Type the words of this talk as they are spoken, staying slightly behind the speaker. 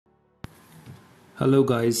Hello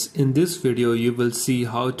guys, in this video you will see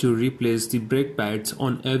how to replace the brake pads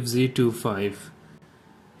on FZ25.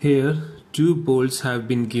 Here, two bolts have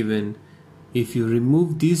been given. If you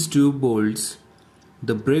remove these two bolts,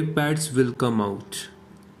 the brake pads will come out.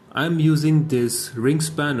 I am using this ring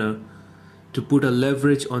spanner to put a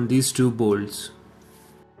leverage on these two bolts.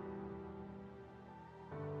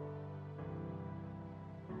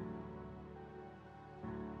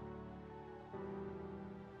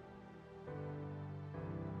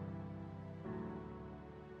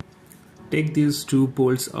 Take these two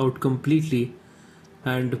bolts out completely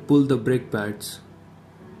and pull the brake pads.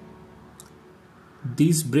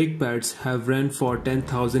 These brake pads have ran for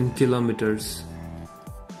 10,000 kilometers.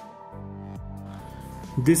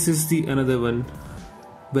 This is the another one.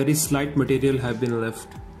 Very slight material have been left.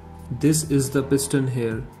 This is the piston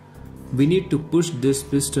here. We need to push this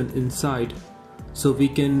piston inside so we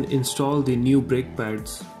can install the new brake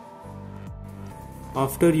pads.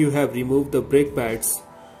 After you have removed the brake pads,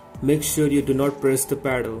 make sure you do not press the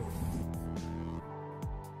pedal.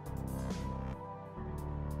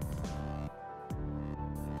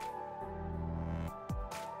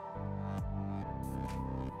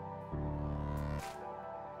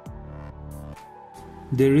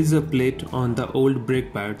 There is a plate on the old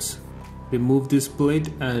brake pads. Remove this plate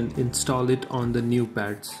and install it on the new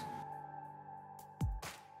pads.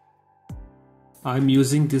 I am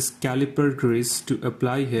using this caliper grease to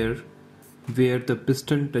apply here where the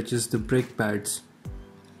piston touches the brake pads.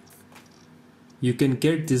 You can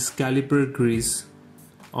get this caliper grease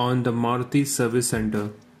on the Maruti service center.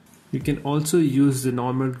 You can also use the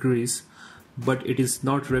normal grease, but it is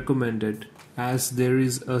not recommended as there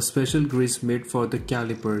is a special grease made for the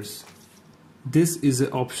calipers. This is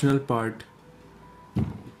an optional part.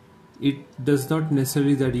 It does not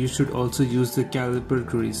necessarily that you should also use the caliper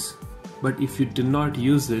grease, but if you do not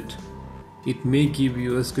use it, it may give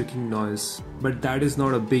you a squeaking noise, but that is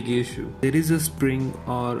not a big issue. There is a spring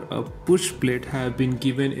or a push plate have been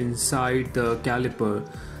given inside the caliper,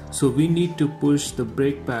 so we need to push the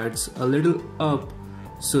brake pads a little up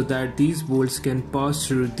so that these bolts can pass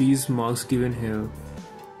through these marks given here.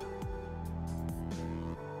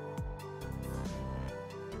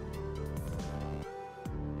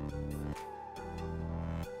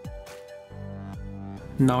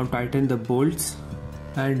 Now tighten the bolts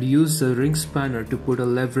and use the ring spanner to put a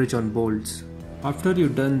leverage on bolts. After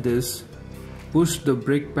you've done this, push the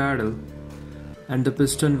brake pedal and the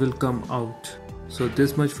piston will come out. So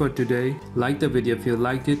this much for today. Like the video if you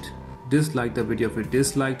liked it, dislike the video if you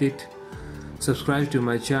disliked it, subscribe to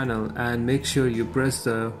my channel and make sure you press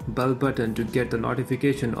the bell button to get the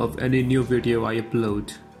notification of any new video I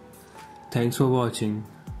upload. Thanks for watching.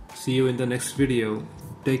 See you in the next video.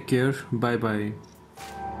 Take care. Bye bye.